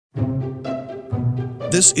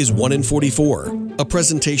This is 1 in 44, a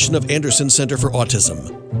presentation of Anderson Center for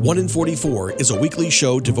Autism. 1 in 44 is a weekly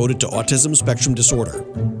show devoted to autism spectrum disorder.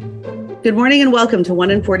 Good morning and welcome to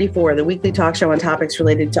 1 in 44, the weekly talk show on topics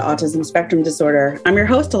related to autism spectrum disorder. I'm your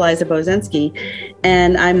host, Eliza Bozensky,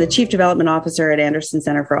 and I'm the Chief Development Officer at Anderson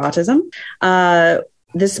Center for Autism.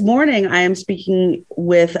 This morning, I am speaking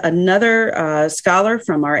with another scholar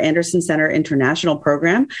from our Anderson Center International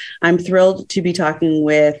Program. I'm thrilled to be talking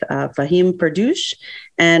with Fahim Ferdoush.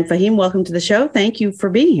 And Fahim, welcome to the show. Thank you for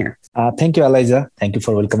being here. Thank you, Eliza. Thank you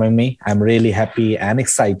for welcoming me. I'm really happy and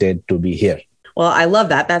excited to be here. Well, I love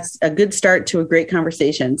that. That's a good start to a great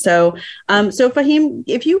conversation. So Fahim,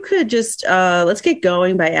 if you could just let's get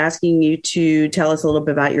going by asking you to tell us a little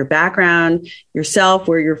bit about your background, yourself,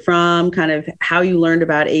 where you're from, kind of how you learned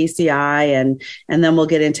about ACI, and then we'll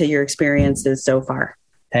get into your experiences so far.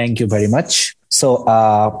 Thank you very much. So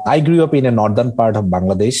I grew up in a northern part of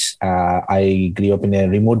Bangladesh. I grew up in a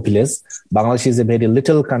remote village. Bangladesh is a very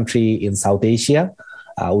little country in South Asia.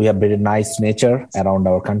 We have very nice nature around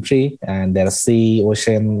our country, and there's sea,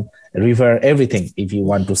 ocean, river, everything if you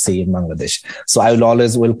want to see in Bangladesh. So I will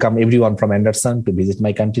always welcome everyone from Anderson to visit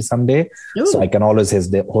my country someday. Ooh. So I can always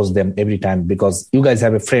host them every time because you guys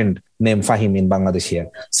have a friend named Fahim in Bangladesh here.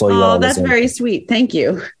 So that's very sweet. Thank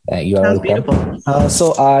you. You are Sounds welcome. Beautiful.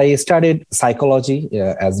 So I studied psychology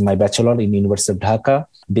as my bachelor in University of Dhaka.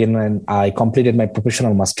 Then when I completed my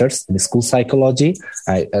professional master's in school psychology,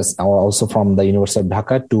 I also from the University of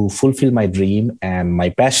Dhaka to fulfill my dream and my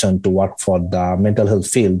passion to work for the mental health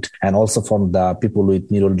field and also from the people with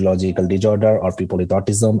neurological disorder or people with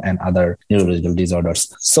autism and other neurological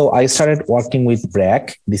disorders. So I started working with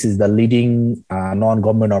BRAC. This is the leading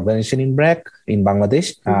non-government organization in BRAC in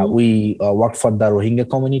Bangladesh. Mm-hmm. We worked for the Rohingya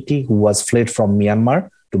community who was fled from Myanmar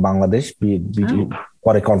to Bangladesh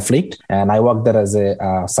for a conflict. And I worked there as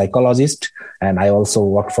a psychologist, and I also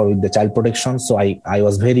worked with the child protection. So I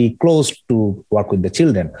was very close to work with the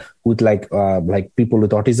children with like people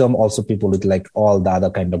with autism, also people with like all the other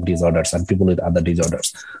kind of disorders and people with other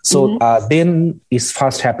disorders. So then it's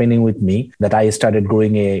first happening with me that I started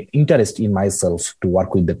growing a interest in myself to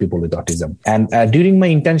work with the people with autism. And during my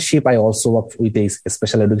internship, I also worked with a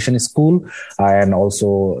special education school, and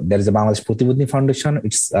also there is a Bangladesh Pratibudni Foundation.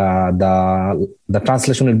 It's the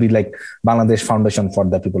translation will be like Bangladesh Foundation for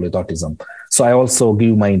the people with autism. So I also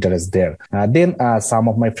give my interest there. Then some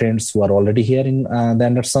of my friends who are already here in the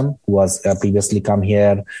Anderson, who was previously come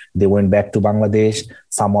here, they went back to Bangladesh.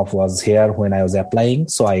 Some of was here when I was applying.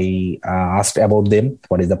 So I asked about them.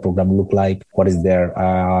 What does the program look like? What is their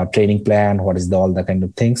training plan? What is all the kind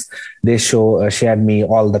of things? They shared me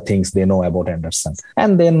all the things they know about Anderson.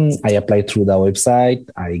 And then I applied through the website.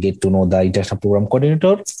 I get to know the international program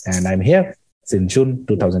coordinator, and I'm here since June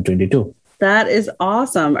 2022. That is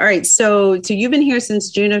awesome. All right. So you've been here since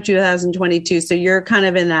June of 2022. So you're kind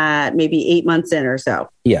of in that maybe 8 months in or so.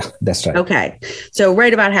 Yeah, that's right. Okay. So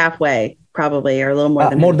right about halfway, probably, or a little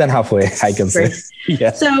more than halfway, I can say.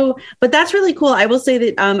 Yeah. So, but that's really cool. I will say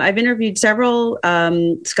that I've interviewed several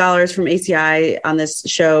scholars from ACI on this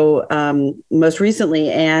show most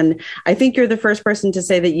recently, and I think you're the first person to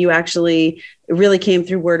say that you actually really came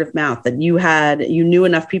through word of mouth, that you knew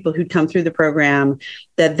enough people who'd come through the program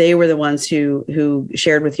that they were the ones who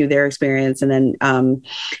shared with you their experience, and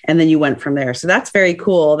then you went from there. So that's very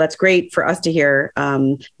cool. That's great for us to hear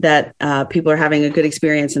that people are having a good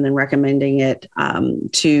experience and then recommending it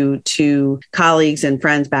to colleagues and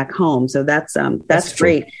friends back home. So that's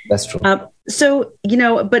great. That's true. So,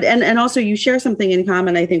 but also you share something in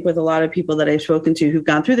common, I think, with a lot of people that I've spoken to who've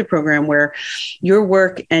gone through the program, where your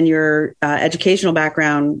work and your educational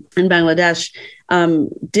background in Bangladesh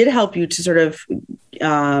did help you to sort of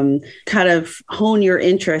kind of hone your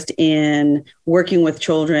interest in working with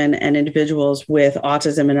children and individuals with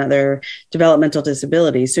autism and other developmental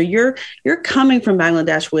disabilities. So you're coming from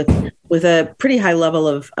Bangladesh with a pretty high level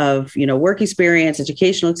of work experience,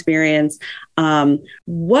 educational experience.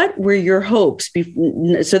 What were your hopes?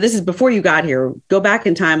 So this is before you got here. Go back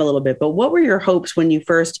in time a little bit, but what were your hopes when you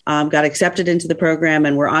first got accepted into the program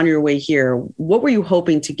and were on your way here? What were you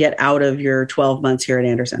hoping to get out of your 12 months here at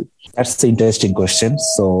Anderson? That's an interesting question.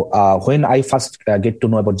 So when I first get to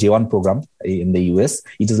know about J1 program in the US,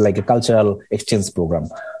 it is like a cultural exchange program.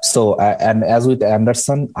 So, and as with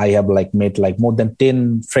Anderson, I have met more than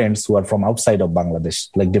 10 friends who are from outside of Bangladesh,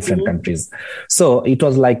 like different countries. So it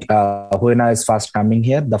was when I was first coming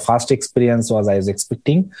here, the first experience was I was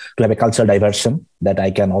expecting to have a cultural diversion that I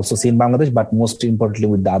can also see in Bangladesh, but most importantly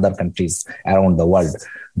with the other countries around the world.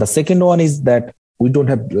 The second one is that we don't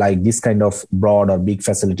have like this kind of broad or big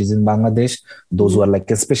facilities in Bangladesh. Those were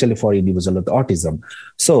like especially for individuals with autism.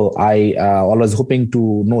 So I always hoping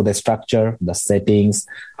to know the structure, the settings,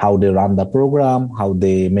 how they run the program, how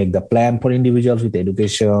they make the plan for individuals with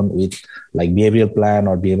education, with like behavioral plan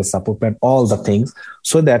or behavioral support plan, all the things,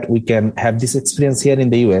 so that we can have this experience here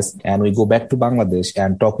in the US and we go back to Bangladesh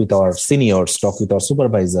and talk with our seniors, talk with our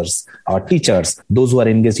supervisors, our teachers, those who are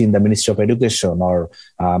engaged in the Ministry of Education or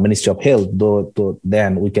Ministry of Health,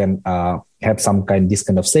 then we can have this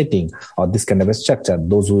kind of setting or this kind of a structure.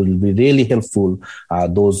 Those will be really helpful.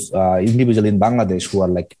 Those individuals in Bangladesh who are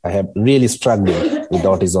like have really struggling with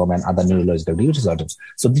autism and other neurological disorders.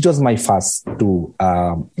 So this was my first two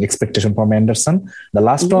expectation from Anderson. The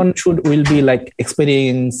last one will be like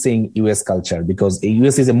experiencing US culture, because the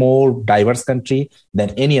US is a more diverse country than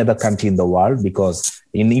any other country in the world, because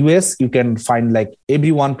in US, you can find like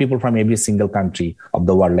people from every single country of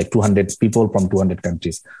the world, like 200 people from 200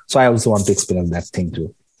 countries. So I also want to experience that thing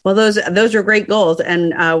too. Well, those are great goals.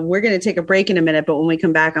 And we're going to take a break in a minute. But when we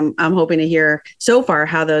come back, I'm hoping to hear so far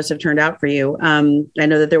how those have turned out for you. I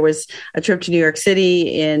know that there was a trip to New York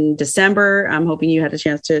City in December. I'm hoping you had a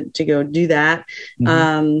chance to go do that.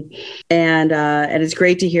 Mm-hmm. And it's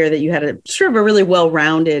great to hear that you had a sort of a really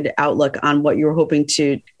well-rounded outlook on what you were hoping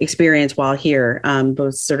to experience while here,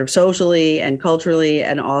 both sort of socially and culturally,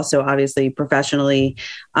 and also obviously professionally,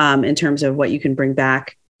 in terms of what you can bring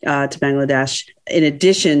back to Bangladesh, in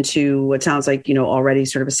addition to what sounds like, already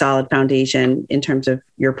sort of a solid foundation in terms of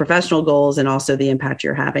your professional goals and also the impact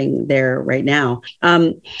you're having there right now.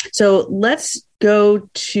 So let's go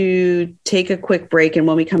to take a quick break. And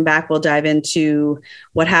when we come back, we'll dive into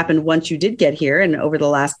what happened once you did get here and over the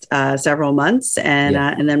last several months.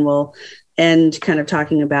 And then we'll end kind of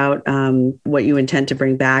talking about what you intend to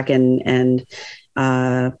bring back and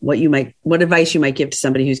what advice you might give to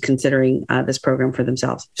somebody who's considering this program for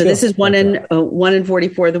themselves. So this is one in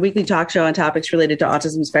 44, the weekly talk show on topics related to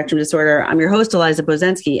autism spectrum disorder. I'm your host, Eliza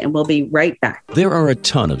Bozensky, and we'll be right back. There are a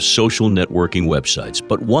ton of social networking websites,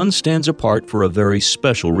 but one stands apart for a very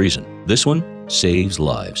special reason. This one saves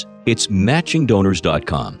lives. It's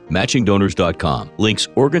matchingdonors.com. Matchingdonors.com links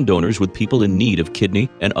organ donors with people in need of kidney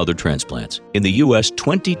and other transplants. In the U.S.,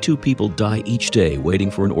 22 people die each day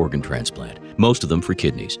waiting for an organ transplant, most of them for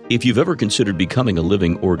kidneys. If you've ever considered becoming a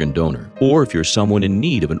living organ donor, or if you're someone in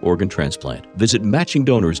need of an organ transplant, visit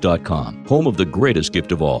matchingdonors.com, home of the greatest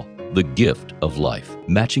gift of all, the gift of life.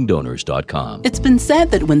 Matchingdonors.com. It's been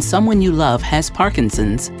said that when someone you love has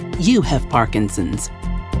Parkinson's, you have Parkinson's.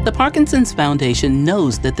 The Parkinson's Foundation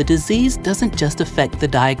knows that the disease doesn't just affect the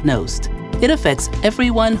diagnosed. It affects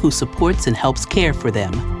everyone who supports and helps care for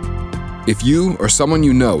them. If you or someone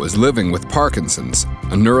you know is living with Parkinson's,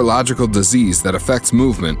 a neurological disease that affects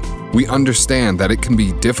movement, we understand that it can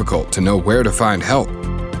be difficult to know where to find help.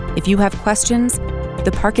 If you have questions,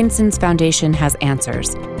 the Parkinson's Foundation has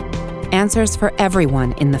answers. Answers for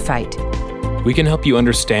everyone in the fight. We can help you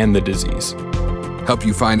understand the disease, help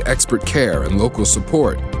you find expert care and local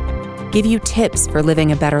support, give you tips for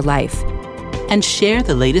living a better life, and share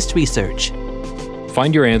the latest research.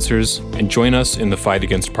 Find your answers and join us in the fight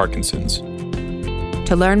against Parkinson's.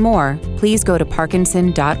 To learn more, please go to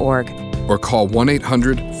parkinson.org or call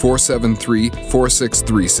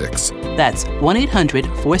 1-800-473-4636. That's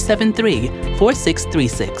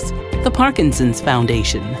 1-800-473-4636. The Parkinson's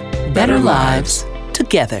Foundation. Better lives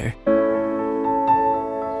together.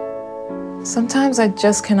 Sometimes I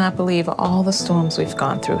just cannot believe all the storms we've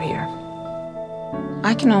gone through here.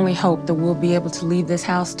 I can only hope that we'll be able to leave this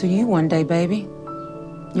house to you one day, baby.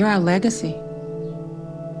 You're our legacy.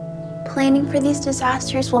 Planning for these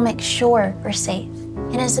disasters will make sure we're safe,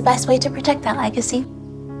 and is the best way to protect that legacy.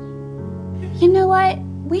 You know what?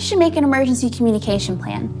 We should make an emergency communication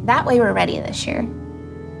plan. That way we're ready this year.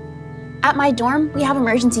 At my dorm, we have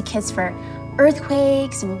emergency kits for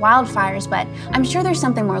earthquakes and wildfires, but I'm sure there's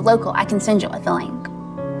something more local I can send you with a link.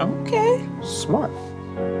 Okay. Smart.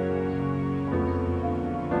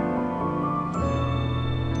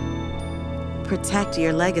 Protect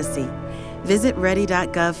your legacy. Visit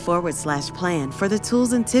ready.gov/plan for the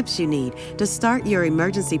tools and tips you need to start your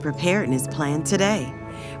emergency preparedness plan today.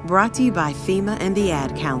 Brought to you by FEMA and the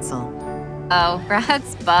Ad Council. Oh,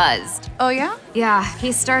 Brad's buzzed. Oh, yeah? Yeah,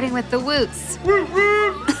 he's starting with the woots.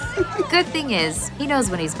 Good thing is, he knows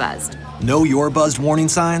when he's buzzed. Know your buzzed warning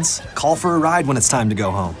signs? Call for a ride when it's time to go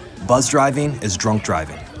home. Buzz driving is drunk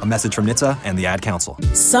driving. A message from NHTSA and the Ad Council.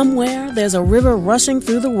 Somewhere, there's a river rushing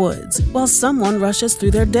through the woods while someone rushes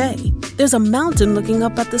through their day. There's a mountain looking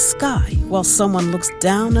up at the sky while someone looks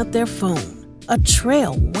down at their phone. A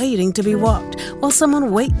trail waiting to be walked while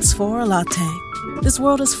someone waits for a latte. This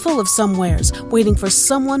world is full of somewheres waiting for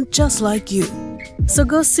someone just like you. So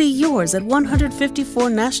go see yours at 154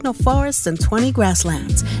 national forests and 20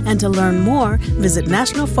 grasslands. And to learn more, visit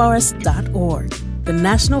nationalforest.org. The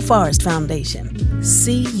National Forest Foundation.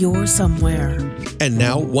 See your somewhere. And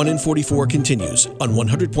now, 1 in 44 continues on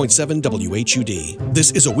 100.7 WHUD.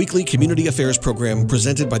 This is a weekly community affairs program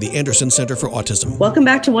presented by the Anderson Center for Autism. Welcome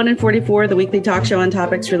back to 1 in 44, the weekly talk show on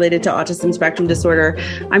topics related to autism spectrum disorder.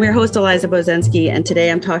 I'm your host, Eliza Bozensky, and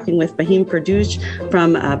today I'm talking with Fahim Ferdoush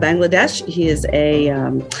from Bangladesh. He is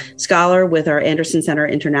a scholar with our Anderson Center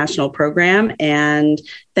International Program. And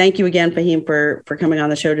thank you again, Fahim, for coming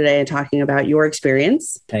on the show today and talking about your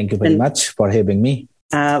experience. Thank you very much for having me.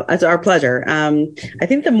 It's our pleasure. I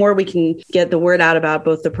think the more we can get the word out about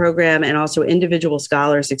both the program and also individual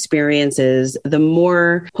scholars' experiences, the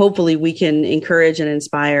more hopefully we can encourage and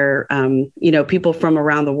inspire, people from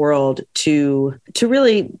around the world to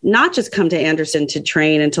really not just come to Anderson to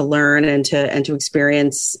train and to learn and to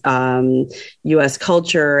experience U.S.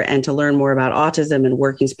 culture and to learn more about autism and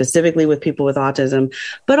working specifically with people with autism,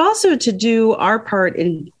 but also to do our part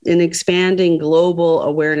in expanding global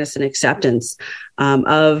awareness and acceptance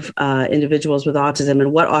of individuals with autism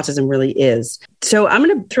and what autism really is. So I'm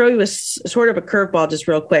going to throw you a sort of a curveball just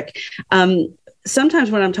real quick. Sometimes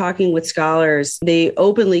when I'm talking with scholars, they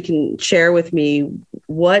openly can share with me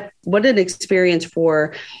what an experience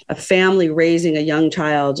for a family raising a young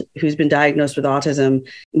child who's been diagnosed with autism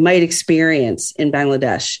might experience in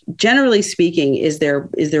Bangladesh. Generally speaking, is there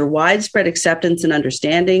widespread acceptance and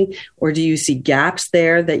understanding, or do you see gaps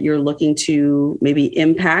there that you're looking to maybe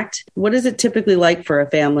impact? What is it typically like for a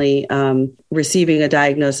family receiving a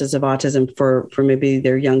diagnosis of autism for maybe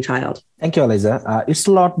their young child? Thank you, Eliza. It's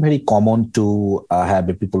not very common to have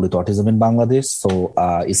people with autism in Bangladesh. So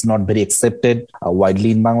it's not very accepted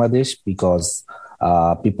widely in Bangladesh because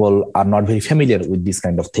people are not very familiar with this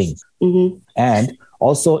kind of thing. Mm-hmm. And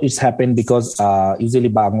also it's happened because usually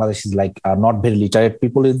Bangladesh is not very literate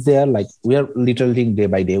people is there. Like we are literating day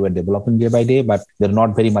by day, we're developing day by day, but there are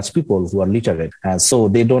not very much people who are literate. And so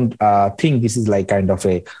they don't think this is like kind of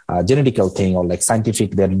a genetical thing or like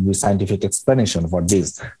scientific, there will be scientific explanation for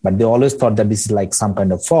this. But they always thought that this is like some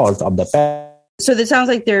kind of fault of the parents. So it sounds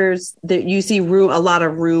like you see a lot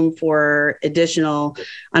of room for additional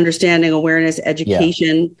understanding, awareness,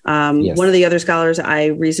 education. Yeah. Yes. One of the other scholars I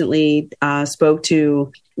recently spoke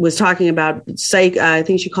to was talking about I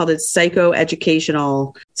think she called it psychosocial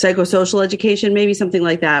education, maybe something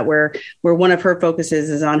like that, where one of her focuses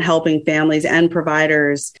is on helping families and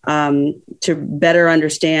providers to better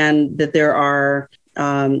understand that there are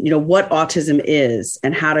what autism is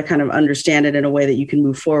and how to kind of understand it in a way that you can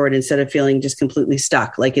move forward instead of feeling just completely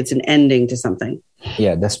stuck, like it's an ending to something.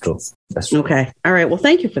 Yeah, that's true. Okay. All right. Well,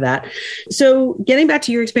 thank you for that. So getting back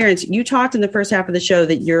to your experience, you talked in the first half of the show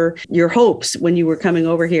that your hopes when you were coming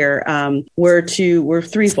over here were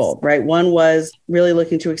threefold, right? One was really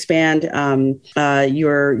looking to expand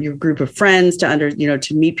your group of friends to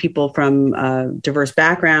meet people from diverse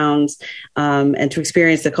backgrounds and to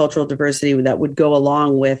experience the cultural diversity that would go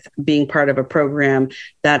along with being part of a program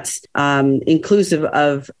that's inclusive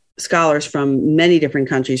of scholars from many different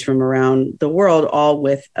countries from around the world, all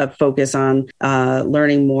with a focus on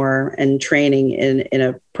learning more and training in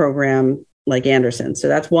a program like Anderson. So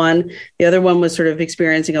that's one. The other one was sort of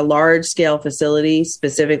experiencing a large scale facility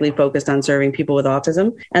specifically focused on serving people with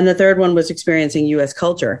autism. And the third one was experiencing U.S.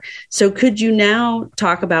 culture. So could you now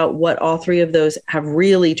talk about what all three of those have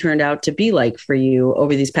really turned out to be like for you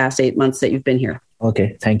over these past 8 months that you've been here?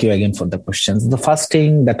 Okay, thank you again for the questions. The first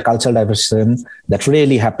thing, that cultural diversity, that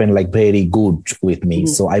really happened like very good with me.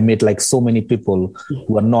 Mm-hmm. So I met like so many people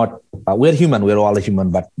who are not, we're human, we're all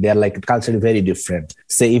human, but they're like culturally very different.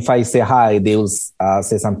 Say if I say hi, they will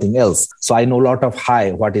say something else. So I know a lot of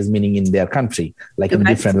hi, what is meaning in their country, like in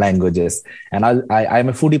different languages. And I'm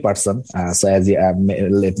a foodie person. So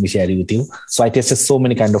let me share it with you. So I tasted so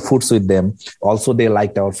many kind of foods with them. Also, they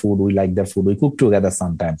liked our food. We like their food. We cook together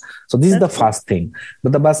sometimes. So this is the first thing.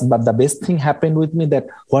 But the best thing happened with me that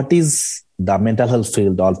what is the mental health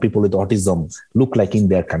field or people with autism look like in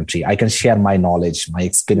their country. I can share my knowledge, my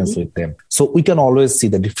experience with them. So we can always see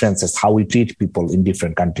the differences, how we treat people in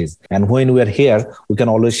different countries. And when we are here, we can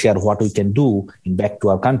always share what we can do back to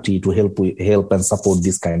our country to help and support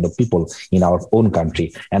this kind of people in our own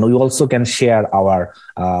country. And we also can share our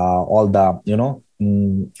all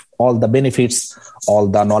all the benefits, all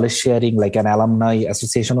the knowledge sharing, like an alumni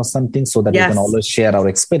association or something, so that we can always share our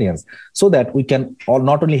experience, so that we can all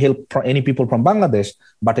not only help any people from Bangladesh,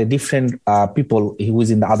 but a different people who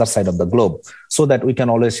is in the other side of the globe, so that we can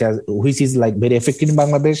always share, which is like very effective in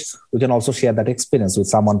Bangladesh. We can also share that experience with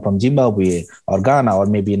someone from Zimbabwe or Ghana, or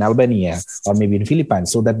maybe in Albania, or maybe in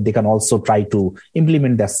Philippines, so that they can also try to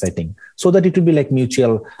implement that setting, so that it will be like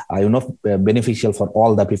mutual, beneficial for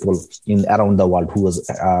all the people in around the world who was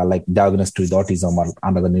like diagnosed with autism or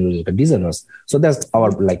under the neurological disorders. So that's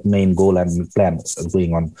our like main goal and plan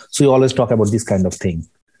going on. So we always talk about this kind of thing.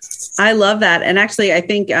 I love that. And actually, I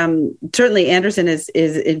think certainly Anderson is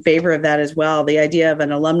in favor of that as well. The idea of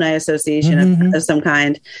an alumni association of some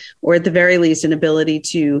kind, or at the very least, an ability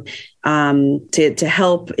to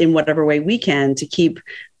help in whatever way we can to keep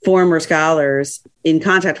former scholars in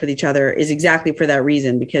contact with each other is exactly for that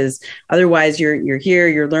reason, because otherwise you're here,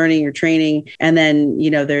 you're learning, you're training, and then,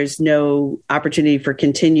 there's no opportunity for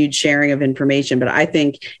continued sharing of information, but I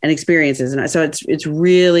think, and experiences. And so it's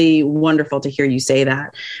really wonderful to hear you say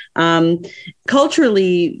that.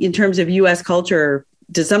 Culturally, in terms of U.S. culture,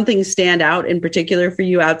 does something stand out in particular for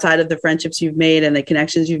you outside of the friendships you've made and the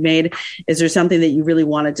connections you've made? Is there something that you really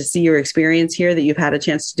wanted to see or experience here that you've had a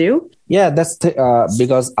chance to do? Yeah, that's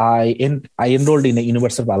because I enrolled in the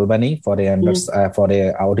University of Albany for a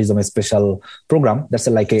autism special program. That's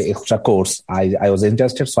like a extra course. I was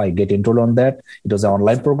interested, so I get enrolled on that. It was an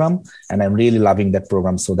online program, and I'm really loving that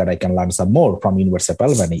program, so that I can learn some more from University of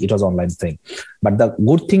Albany. It was an online thing. But the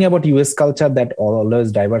good thing about US culture that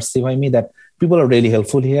always diversify me, that people are really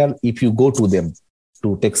helpful here if you go to them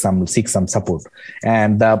to seek some support.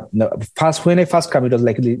 And when I first came, it was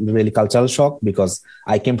like really cultural shock, because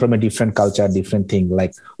I came from a different culture, different thing.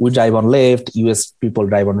 Like we drive on left, US people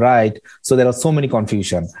drive on right. So there are so many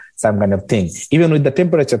confusion, some kind of thing. Even with the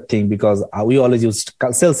temperature thing, because we always use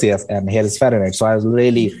Celsius and here is Fahrenheit. So I was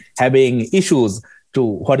really having issues to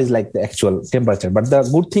what is like the actual temperature. But the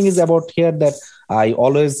good thing is about here that I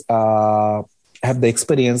always have the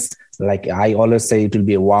experience, like I always say it will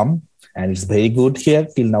be warm, and it's very good here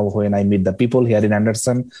till now when I meet the people here in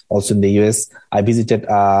Anderson, also in the US. I visited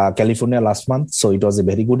California last month, so it was a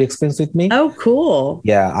very good experience with me. Oh, cool.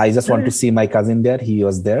 Yeah, I just want to see my cousin there. He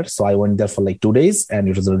was there. So I went there for like 2 days, and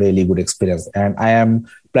it was a really good experience. And I am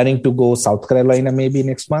planning to go South Carolina maybe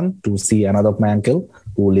next month to see another of my uncle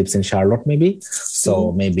who lives in Charlotte maybe.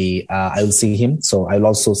 So maybe I will see him. So I will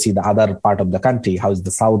also see the other part of the country. How is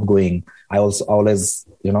the South going? I also always,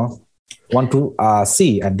 want to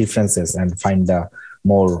see differences and find the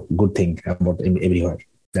more good thing about everywhere.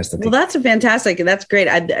 That's the thing. Well, that's fantastic. That's great.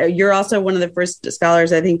 You're also one of the first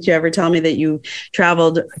scholars, I think, to ever tell me that you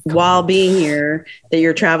traveled while being here, that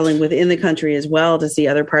you're traveling within the country as well to see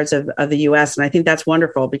other parts of the U.S. And I think that's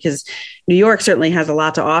wonderful, because New York certainly has a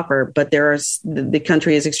lot to offer, but the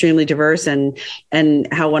country is extremely diverse, and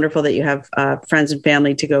how wonderful that you have friends and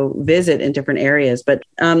family to go visit in different areas. But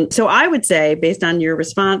so I would say, based on your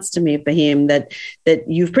response to me, Fahim, that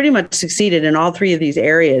you've pretty much succeeded in all three of these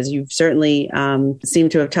areas. You've certainly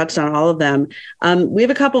seemed to have touched on all of them. We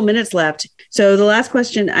have a couple minutes left. So the last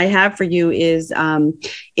question I have for you is,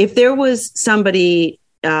 if there was somebody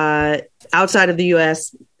outside of the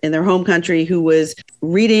U.S. in their home country who was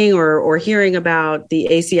reading or hearing about the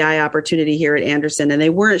ACI opportunity here at Anderson, and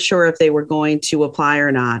they weren't sure if they were going to apply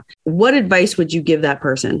or not, what advice would you give that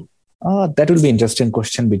person? That will be an interesting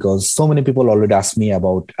question, because so many people already ask me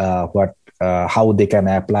about how they can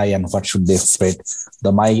apply and what should they expect.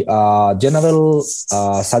 My general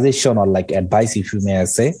suggestion or like advice, if you may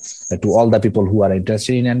say, to all the people who are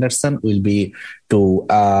interested in Anderson will be to,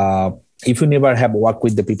 if you never have worked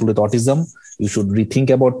with the people with autism, you should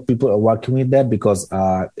rethink about people working with that, because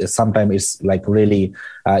sometimes it's like really,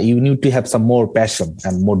 you need to have some more passion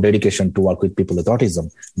and more dedication to work with people with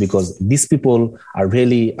autism, because these people are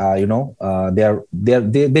really,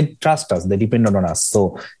 they trust us, they depend on us.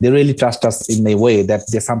 So they really trust us in a way that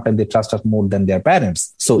sometimes they trust us more than their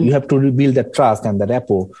parents. So you have to rebuild that trust and the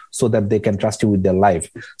rapport so that they can trust you with their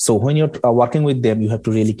life. So when you're working with them, you have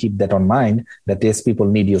to really keep that on mind, that these people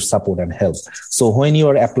need your support and help. So when you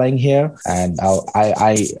are applying here, and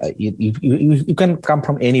you can come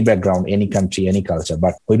from any background, any country, any culture,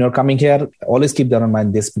 but when you're coming here, always keep that in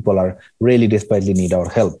mind. These people are really desperately need our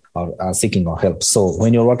help or are seeking our help. So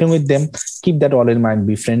when you're working with them, keep that all in mind.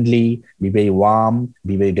 Be friendly, be very warm,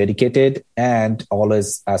 be very dedicated, and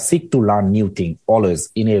always seek to learn new things, always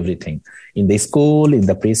in everything. In the school, in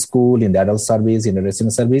the preschool, in the adult service, in the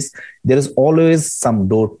resident service, there is always some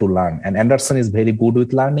door to learn. And Anderson is very good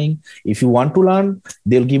with learning. If you want to learn,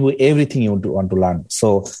 they'll give you everything you want to learn.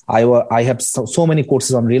 So I have so many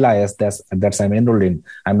courses on Relias that I'm enrolled in.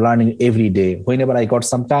 I'm learning every day. Whenever I got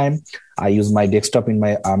some time, I use my desktop in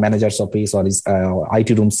my manager's office or his IT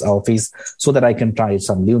room's office so that I can try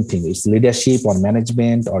some new thing. It's leadership or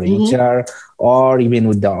management or HR or even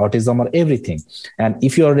with the autism or everything. And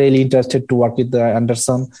if you're really interested to work with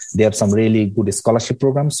Anderson, they have some really good scholarship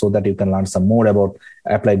programs so that you can learn some more about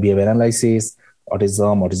applied behavior analysis,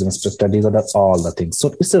 autism spectrum disorder, all the things.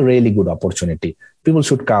 So it's a really good opportunity. People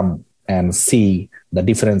should come and see the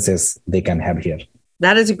differences they can have here.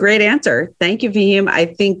 That is a great answer. Thank you, Fahim. I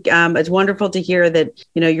think it's wonderful to hear that,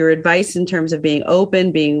 your advice in terms of being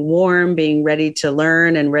open, being warm, being ready to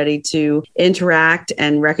learn and ready to interact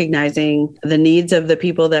and recognizing the needs of the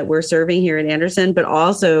people that we're serving here at Anderson, but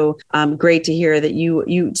also great to hear that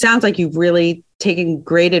you sounds like you've really taking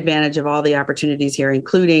great advantage of all the opportunities here,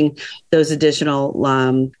 including those additional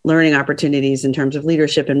learning opportunities in terms of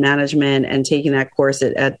leadership and management and taking that course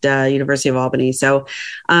at University of Albany. So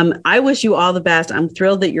I wish you all the best. I'm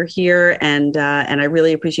thrilled that you're here, and I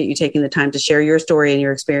really appreciate you taking the time to share your story and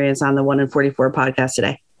your experience on the 1 in 44 podcast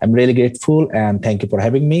today. I'm really grateful, and thank you for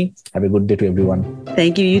having me. Have a good day to everyone.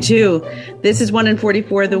 Thank you. You too. This is 1 in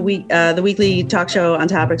 44, the weekly talk show on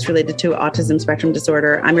topics related to autism spectrum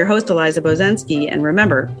disorder. I'm your host, Eliza Bozensky, and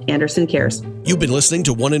remember, Anderson cares. You've been listening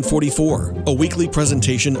to 1 in 44, a weekly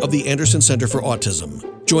presentation of the Anderson Center for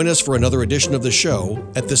Autism. Join us for another edition of the show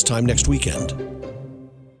at this time next weekend.